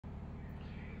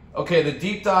Okay, the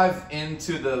deep dive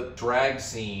into the drag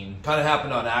scene kind of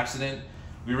happened on accident.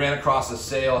 We ran across a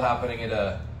sale happening at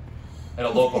a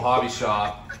local hobby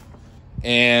shop,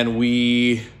 and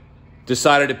we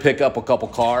decided to pick up a couple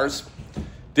cars.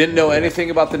 Didn't know anything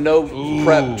about the no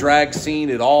prep drag scene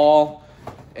at all,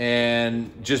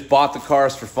 and just bought the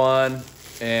cars for fun.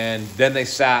 And then they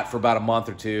sat for about a month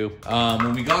or two.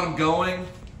 When we got them going,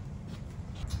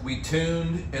 we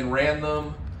tuned and ran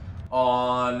them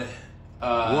on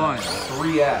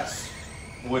 3S,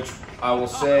 which I will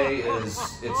say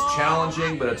it's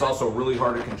challenging, but it's also really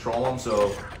hard to control them.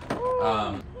 So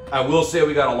I will say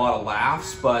we got a lot of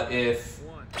laughs, but if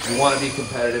you want to be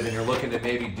competitive and you're looking to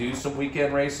maybe do some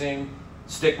weekend racing,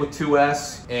 stick with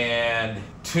 2S and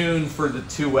tune for the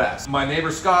 2S. My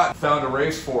neighbor Scott found a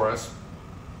race for us,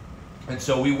 and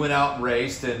so we went out and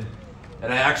raced, and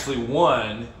I actually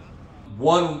won.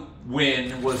 One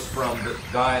win was from the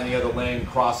guy in the other lane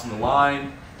crossing the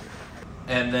line,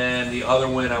 and then the other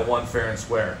win I won fair and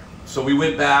square. So we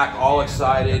went back all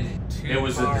excited. It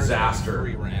was a disaster.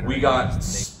 We got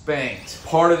spanked.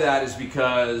 Part of that is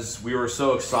because we were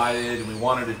so excited and we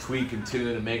wanted to tweak and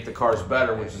tune and make the cars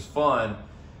better, which is fun.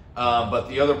 But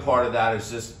the other part of that is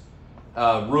just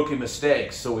rookie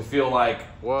mistakes. So we feel like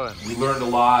we learned a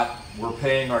lot, we're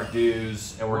paying our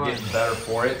dues, and we're getting better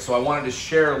for it. So I wanted to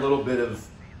share a little bit of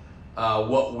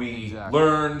what we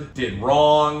learned, did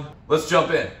wrong. Let's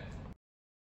jump in.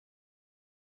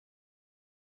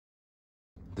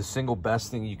 The single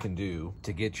best thing you can do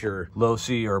to get your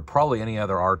Losi or probably any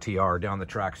other RTR down the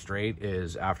track straight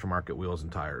is aftermarket wheels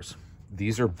and tires.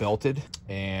 These are belted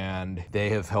and they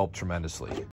have helped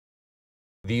tremendously.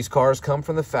 These cars come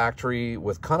from the factory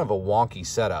with kind of a wonky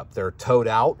setup. They're towed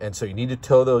out, and so you need to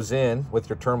tow those in with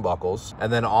your turnbuckles,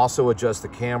 and then also adjust the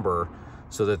camber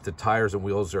so that the tires and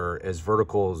wheels are as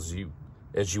vertical as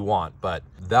you want. But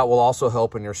that will also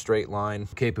help in your straight line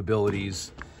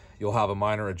capabilities. You'll have a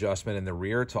minor adjustment in the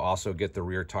rear to also get the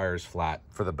rear tires flat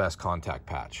for the best contact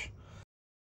patch.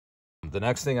 The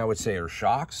next thing I would say are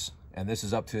shocks, and this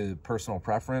is up to personal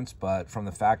preference, but from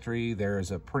the factory, there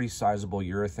is a pretty sizable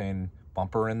urethane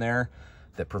bumper in there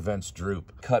that prevents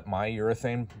droop. Cut my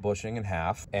urethane bushing in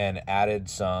half and added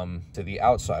some to the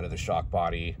outside of the shock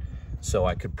body so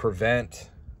I could prevent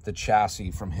the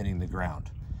chassis from hitting the ground.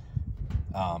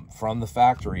 From the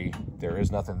factory, there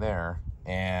is nothing there,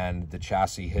 and the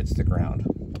chassis hits the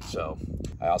ground. So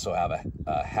I also have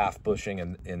a half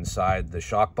bushing inside the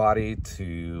shock body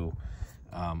to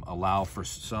allow for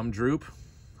some droop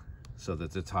so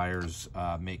that the tires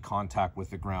make contact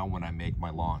with the ground when I make my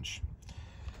launch.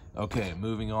 Okay,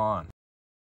 moving on.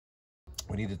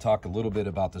 We need to talk a little bit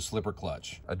about the slipper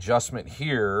clutch. Adjustment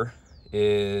here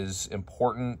is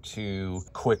important to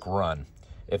quick run.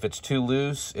 If it's too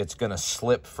loose, it's gonna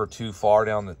slip for too far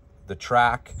down the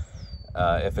track.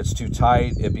 If it's too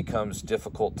tight, it becomes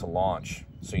difficult to launch.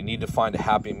 So you need to find a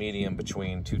happy medium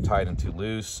between too tight and too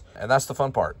loose. And that's the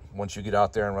fun part. Once you get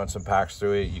out there and run some packs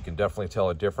through it, you can definitely tell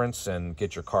a difference and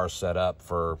get your car set up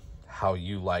for how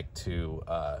you like to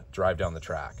drive down the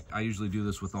track. I usually do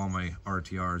this with all my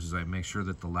RTRs, is I make sure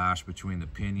that the lash between the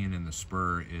pinion and the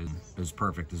spur is as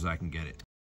perfect as I can get it.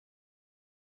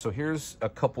 So here's a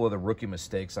couple of the rookie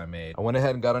mistakes I made. I went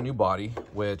ahead and got a new body,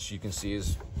 which you can see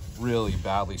is really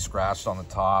badly scratched on the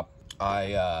top.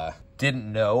 I didn't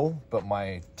know, but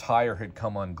my tire had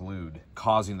come unglued,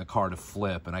 causing the car to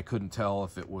flip, and I couldn't tell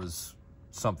if it was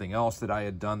something else that I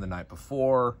had done the night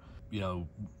before, you know,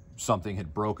 something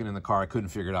had broken in the car. I couldn't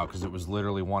figure it out because it was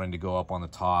literally wanting to go up on the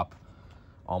top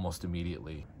almost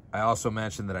immediately. I also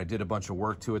mentioned that I did a bunch of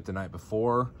work to it the night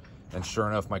before, and sure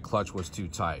enough, my clutch was too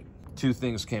tight. Two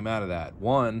things came out of that.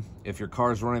 One, if your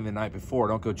car's running the night before,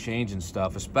 don't go changing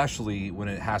stuff, especially when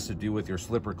it has to do with your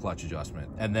slipper clutch adjustment.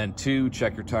 And then two,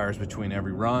 check your tires between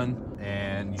every run,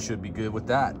 and you should be good with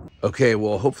that. Okay,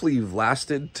 well, hopefully you've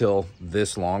lasted till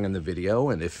this long in the video,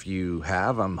 and if you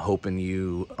have, I'm hoping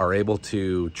you are able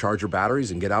to charge your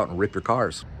batteries and get out and rip your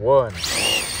cars. 1